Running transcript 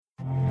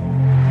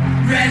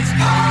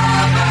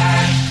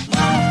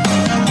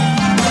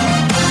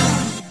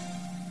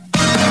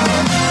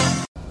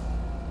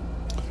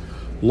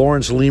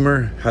Lawrence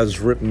Leamer has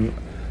written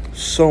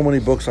so many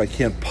books, I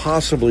can't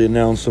possibly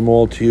announce them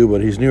all to you,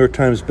 but he's New York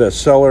Times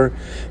bestseller,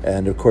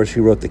 and of course he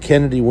wrote The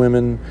Kennedy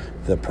Women,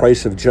 The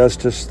Price of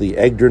Justice, the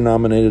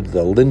Egger-nominated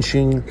The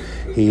Lynching.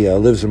 He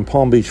lives in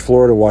Palm Beach,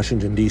 Florida,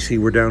 Washington, D.C.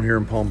 We're down here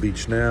in Palm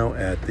Beach now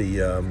at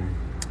the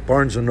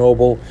Barnes &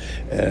 Noble,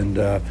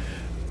 and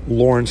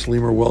Lawrence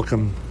Leamer,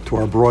 welcome to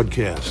our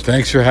broadcast.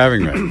 Thanks for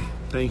having me.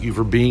 Thank you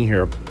for being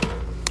here.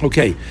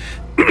 Okay,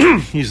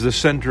 he's the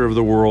center of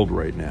the world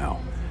right now.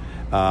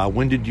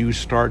 When did you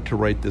start to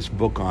write this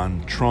book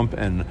on Trump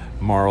and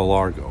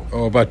Mar-a-Lago?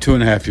 Oh, about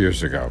 2.5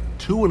 years ago.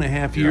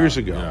 2.5 years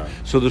ago. Yeah.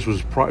 So this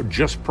was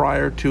just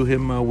prior to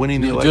him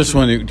winning the election?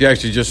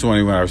 Just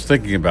when I was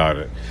thinking about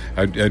it.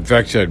 In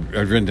fact, I'd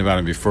written about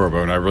him before, but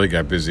when I really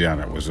got busy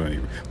on it was when he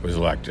was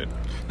elected.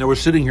 Now, we're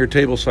sitting here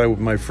tableside with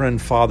my friend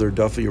Father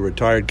Duffy, a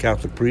retired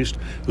Catholic priest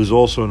who's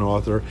also an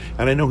author,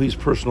 and I know he's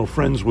personal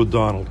friends with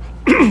Donald.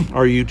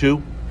 Are you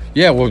too?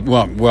 Yeah,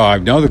 well, I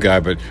know the guy,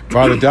 but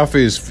Father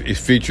Duffy is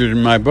featured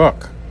in my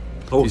book.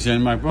 Oh, he's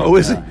in my book. Oh,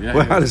 is he? Yeah,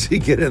 well, how does he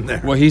get in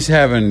there? Well, he's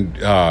having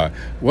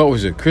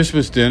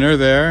Christmas dinner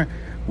there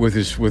with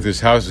his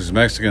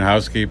Mexican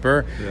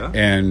housekeeper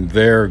and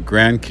their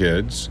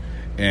grandkids,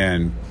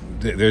 and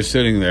they're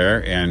sitting there,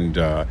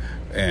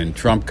 and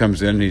Trump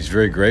comes in, and he's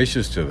very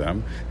gracious to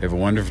them. They have a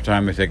wonderful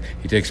time.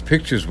 He takes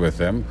pictures with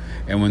them,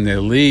 and when they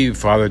leave,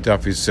 Father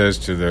Duffy says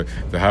to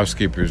the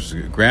housekeeper's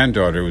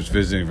granddaughter who's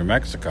visiting from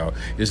Mexico,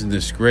 "Isn't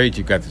this great?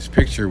 You've got this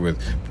picture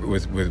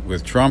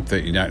with Trump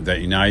that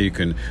you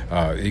can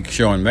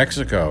show in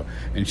Mexico."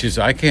 And she says,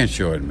 "I can't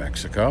show it in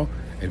Mexico."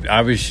 And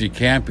obviously, she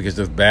can't because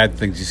of the bad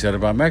things he said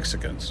about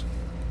Mexicans.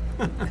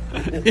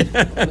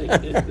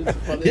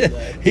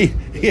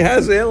 He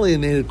has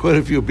alienated quite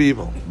a few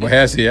people. Well,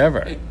 has he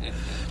ever?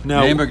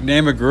 Now,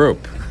 name a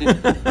group.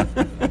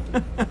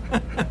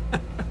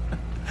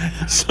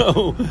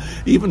 So,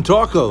 even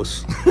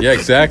tacos. Yeah,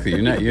 exactly.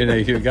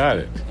 You got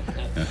it.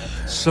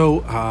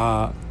 So,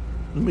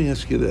 let me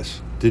ask you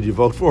this: did you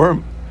vote for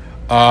him?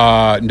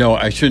 No,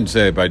 I shouldn't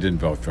say it, but I didn't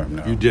vote for him.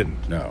 No, you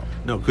didn't. No,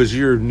 because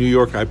you're in New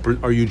York.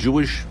 Are you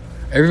Jewish?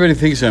 Everybody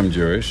thinks I'm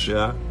Jewish.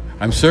 Yeah.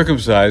 I'm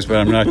circumcised, but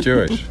I'm not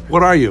Jewish.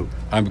 What are you?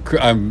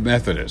 I'm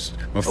Methodist.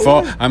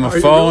 I'm a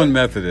fallen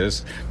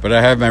Methodist, but I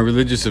have my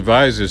religious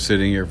advisor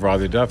sitting here,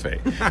 Father Duffy.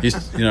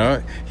 He's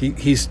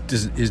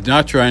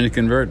not trying to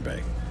convert me,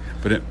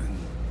 but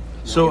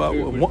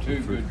we're too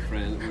good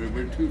friends.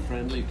 We're too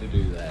friendly to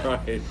do that.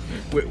 Right.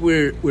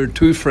 We're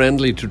too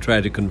friendly to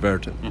try to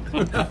convert him.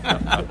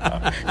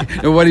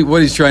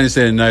 What he's trying to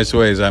say in a nice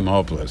way is I'm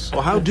hopeless.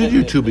 Well, how did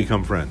you two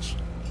become friends?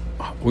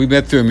 We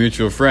met through a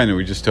mutual friend, and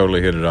we just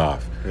totally hit it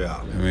off. Yeah.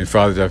 I mean,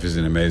 Father Duffy is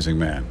an amazing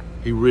man.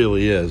 He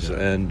really is,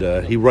 and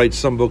he writes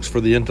some books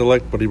for the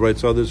intellect, but he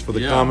writes others for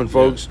the common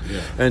folks,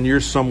 and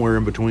you're somewhere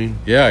in between.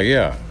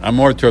 Yeah. I'm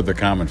more toward the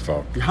common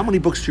folk. How many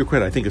books do you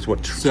credit? I think it's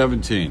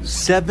 17.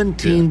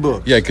 17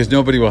 books. Yeah, because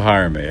nobody will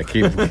hire me. I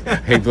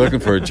keep looking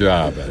for a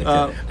job.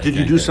 Did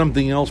you do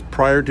something else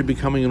prior to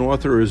becoming an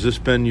author, or has this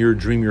been your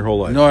dream your whole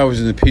life? No, I was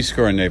in the Peace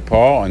Corps in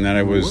Nepal, and then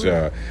I worked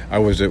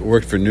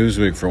for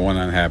Newsweek for one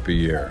unhappy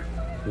year.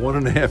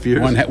 1.5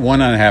 years?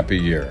 One unhappy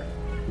year.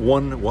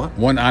 One what?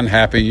 One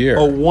unhappy year.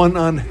 Oh, one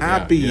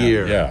unhappy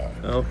year. Yeah.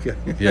 Okay.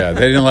 Yeah,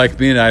 they didn't like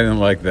me, and I didn't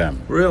like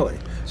them. Really?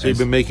 So you've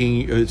been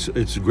making.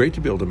 It's great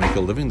to be able to make a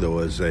living though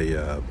as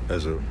a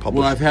publisher.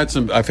 Well, I've had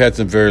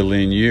some very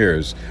lean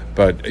years,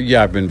 but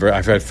yeah,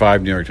 I've had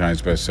 5 New York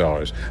Times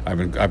bestsellers.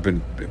 I've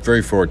been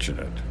very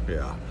fortunate.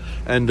 Yeah.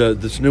 And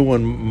this new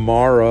one,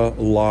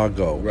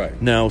 Mar-a-Lago. Right.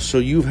 Now, so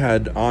you've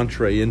had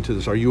entree into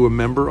this. Are you a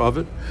member of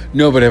it?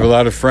 No, but I have a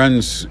lot of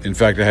friends. In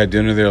fact, I had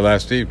dinner there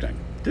last evening.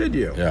 Did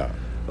you? Yeah.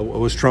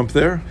 Was Trump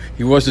there?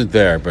 He wasn't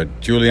there,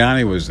 but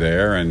Giuliani was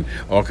there, and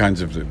all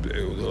kinds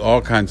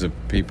of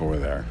people were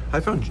there.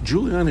 I found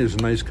Giuliani was a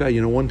nice guy.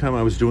 You know, one time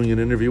I was doing an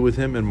interview with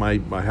him, and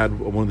I had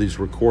one of these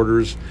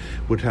recorders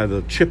would have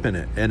a chip in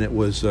it, and it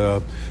was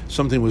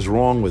something was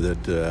wrong with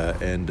it,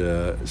 and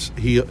the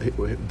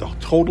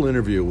total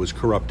interview was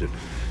corrupted.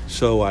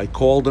 So I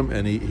called him,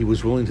 and he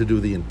was willing to do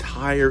the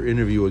entire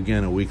interview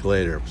again a week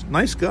later.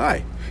 Nice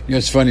guy. You know,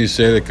 it's funny you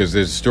say that because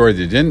there's a story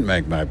that didn't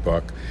make my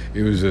book.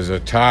 It was as a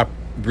top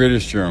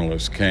British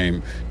journalist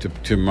came to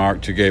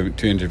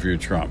interview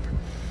Trump,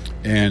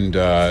 and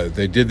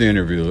they did the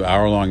interview, an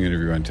hour-long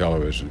interview on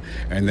television,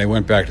 and they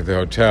went back to the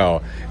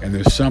hotel, and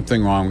there's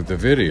something wrong with the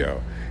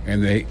video,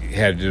 and they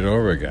had to do it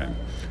over again.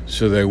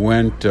 So they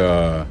went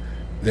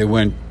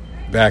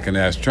back and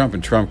asked Trump,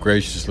 and Trump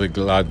graciously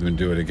allowed them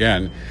to do it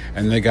again.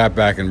 And they got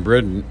back to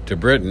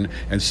Britain,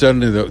 and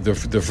suddenly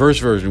the first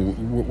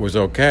version was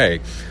okay.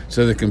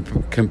 So they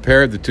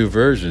compared the two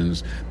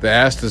versions. They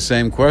asked the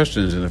same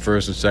questions in the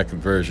first and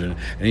second version,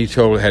 and he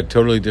had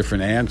totally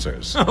different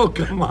answers. Oh,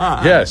 come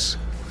on. Yes.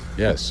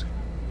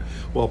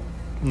 Well,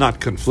 not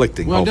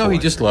conflicting. Well, hopefully. no, he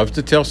just loves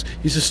to tell.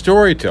 He's a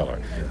storyteller.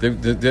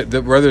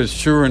 Whether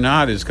it's true or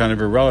not is kind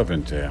of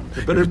irrelevant to him.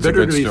 Better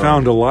to be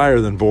found a liar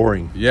than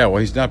boring. Yeah, well,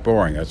 he's not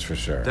boring, that's for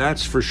sure.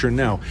 That's for sure.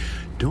 Now,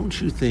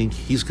 don't you think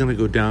he's going to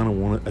go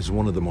down as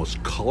one of the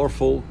most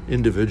colorful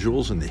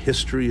individuals in the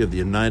history of the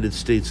United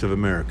States of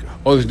America?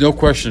 Oh, there's no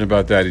question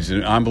about that. He's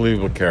an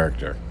unbelievable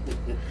character.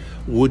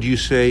 Would you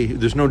say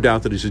there's no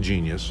doubt that he's a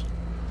genius?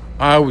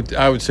 I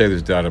would say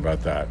there's doubt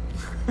about that.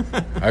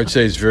 I would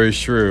say he's very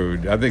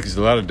shrewd. I think there's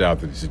a lot of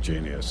doubt that he's a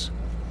genius.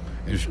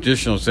 In a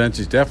traditional sense,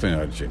 he's definitely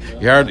not a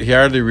genius. He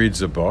hardly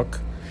reads a book.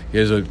 He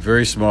has a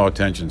very small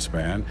attention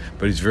span,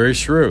 but he's very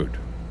shrewd.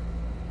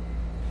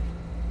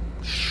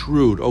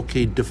 Shrewd.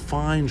 Okay,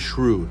 define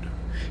shrewd.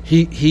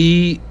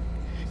 He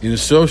in a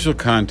social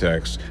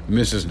context,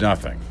 misses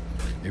nothing.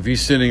 If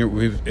he's sitting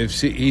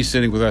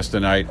with us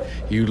tonight,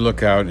 he'd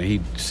look out and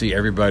he'd see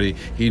everybody.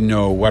 He'd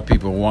know what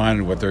people want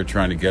and what they're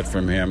trying to get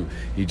from him.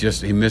 He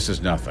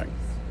misses nothing.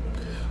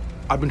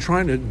 I've been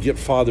trying to get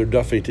Father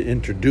Duffy to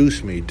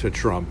introduce me to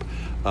Trump.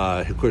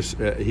 Of course,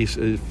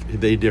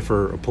 they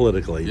differ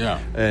politically. Yeah.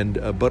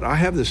 But I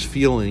have this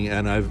feeling,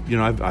 and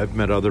I've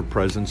met other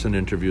presidents and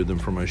interviewed them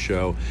for my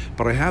show.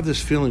 But I have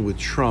this feeling with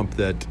Trump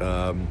that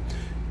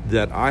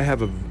I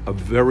have a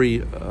very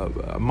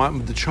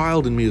the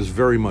child in me is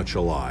very much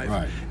alive,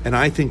 right. And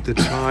I think the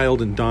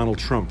child in Donald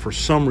Trump, for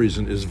some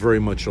reason, is very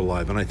much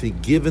alive. And I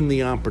think, given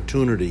the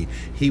opportunity,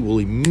 he will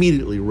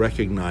immediately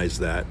recognize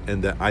that,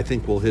 and that I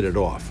think we'll hit it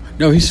off.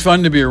 No, he's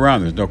fun to be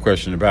around. There's no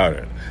question about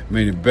it. I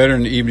mean, better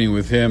an evening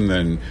with him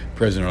than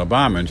President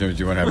Obama in terms of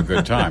you want to have a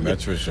good time.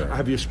 That's for sure.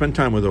 Have you spent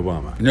time with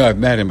Obama? No, I've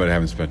met him, but I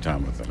haven't spent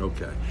time with him.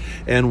 Okay.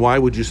 And why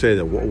would you say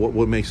that?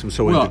 What makes him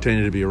so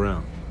entertaining to be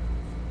around?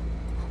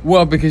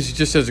 Well, because he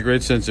just has a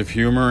great sense of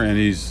humor, and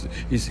he's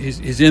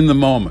in the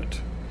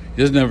moment.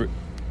 He doesn't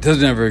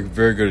have a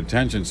very good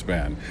attention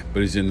span, but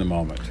he's in the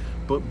moment.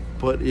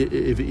 But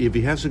if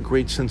he has a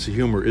great sense of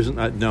humor, isn't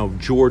that now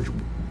George?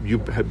 You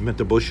have met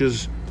the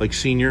Bushes, like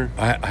Senior?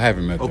 I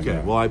haven't met them. Okay,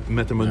 yet. well, I've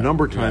met them a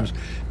number of times.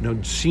 Yeah.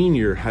 Now,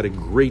 Senior had a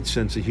great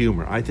sense of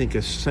humor. I think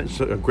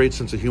a great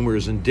sense of humor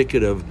is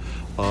indicative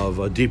of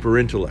a deeper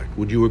intellect.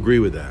 Would you agree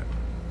with that?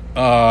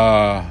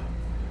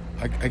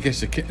 I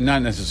guess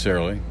not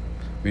necessarily.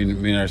 I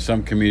mean, are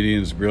some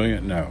comedians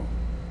brilliant? No.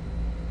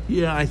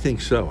 Yeah, I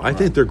think so. I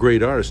think they're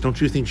great artists. Don't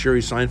you think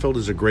Jerry Seinfeld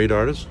is a great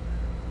artist?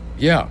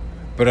 Yeah,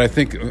 but I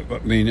think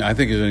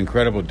there's an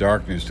incredible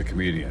darkness to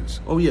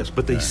comedians. Oh yes,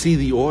 but they see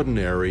the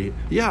ordinary.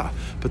 Yeah,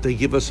 but they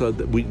give us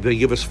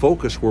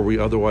focus where we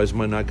otherwise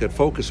might not get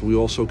focus. We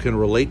also can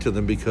relate to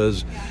them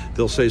because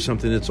they'll say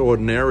something that's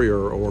ordinary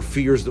or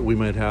fears that we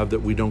might have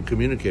that we don't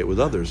communicate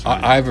with others.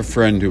 I have a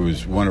friend who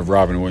was one of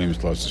Robin Williams'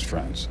 closest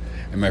friends.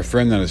 And my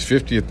friend on his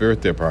 50th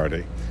birthday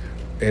party,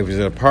 it was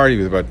at a party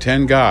with about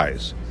 10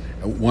 guys,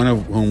 one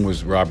of whom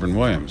was Robin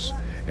Williams.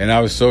 And I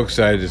was so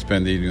excited to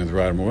spend the evening with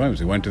Robin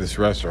Williams. We went to this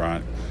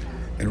restaurant,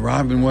 and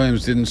Robin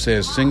Williams didn't say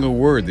a single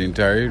word the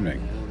entire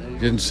evening. He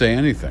didn't say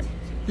anything.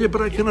 Yeah,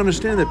 but I can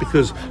understand that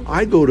because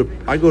I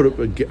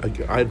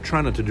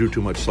try not to do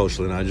too much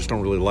socially, and I just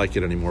don't really like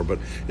it anymore. But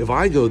if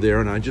I go there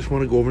and I just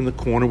want to go over in the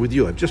corner with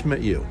you, I've just met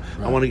you.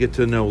 Right. I want to get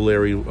to know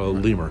Larry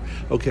Leamer.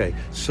 Okay,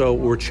 so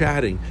we're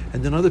chatting,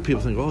 and then other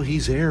people think, oh,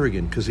 he's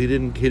arrogant because he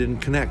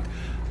didn't connect.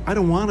 I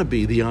don't want to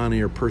be the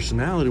on-air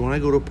personality when I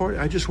go to a party.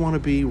 I just want to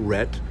be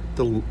Rhett,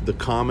 the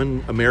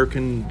common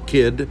American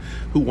kid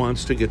who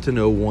wants to get to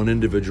know one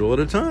individual at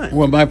a time.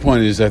 Well, my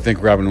point is, I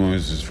think Robin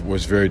Williams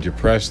was very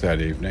depressed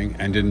that evening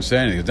and didn't say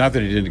anything. It's not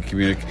that he didn't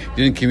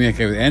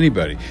communicate with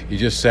anybody. He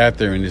just sat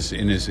there in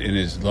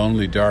his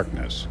lonely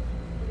darkness.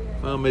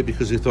 Well, maybe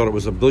because he thought it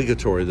was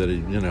obligatory that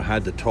he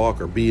had to talk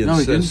or be in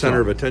the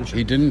center of attention.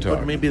 He didn't talk.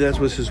 But maybe that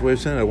was his way of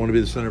saying, I want to be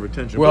the center of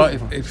attention. Well,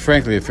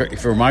 frankly,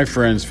 for my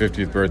friend's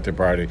 50th birthday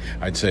party,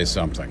 I'd say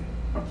something.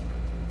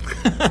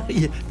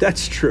 Yeah,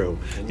 that's true.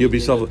 You'll be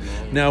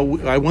Now,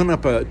 I went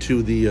up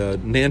to the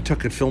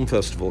Nantucket Film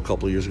Festival a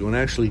couple of years ago, and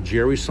actually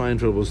Jerry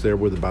Seinfeld was there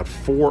with about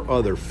 4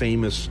 other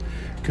famous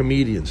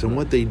comedians. And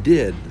what they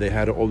did,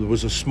 there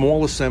was a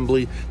small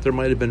assembly. There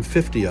might have been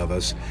 50 of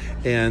us,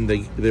 and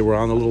they were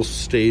on a little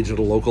stage at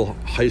a local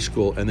high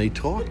school, and they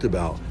talked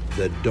about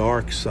the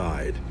dark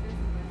side,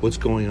 what's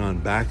going on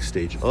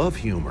backstage of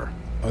humor.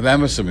 Oh, that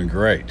must have been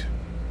great.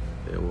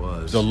 It was.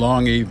 It was a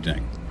long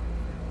evening.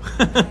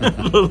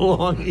 A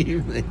long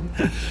evening.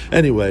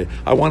 Anyway,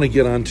 I want to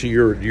get on to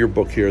your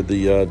book here.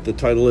 The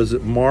title is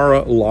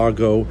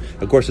Mar-a-Lago.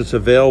 Of course, it's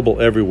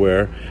available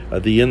everywhere.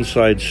 The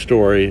Inside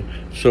Story.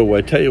 So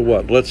I tell you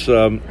what, let's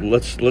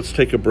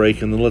take a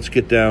break and then let's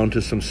get down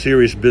to some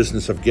serious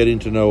business of getting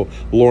to know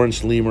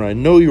Lawrence Leamer. I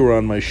know you were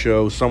on my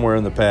show somewhere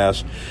in the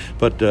past,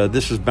 but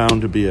this is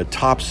bound to be a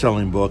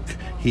top-selling book.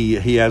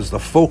 He has the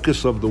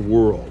focus of the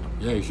world.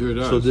 Yeah, he sure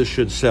does. So this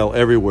should sell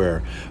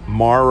everywhere.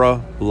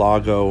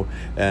 Mar-a-Lago,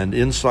 and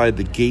inside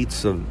the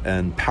gates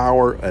and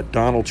power at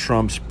Donald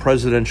Trump's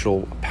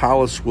presidential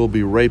palace. We'll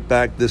be right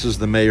back. This is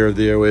the mayor of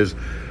the airways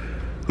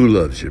who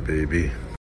loves you, baby.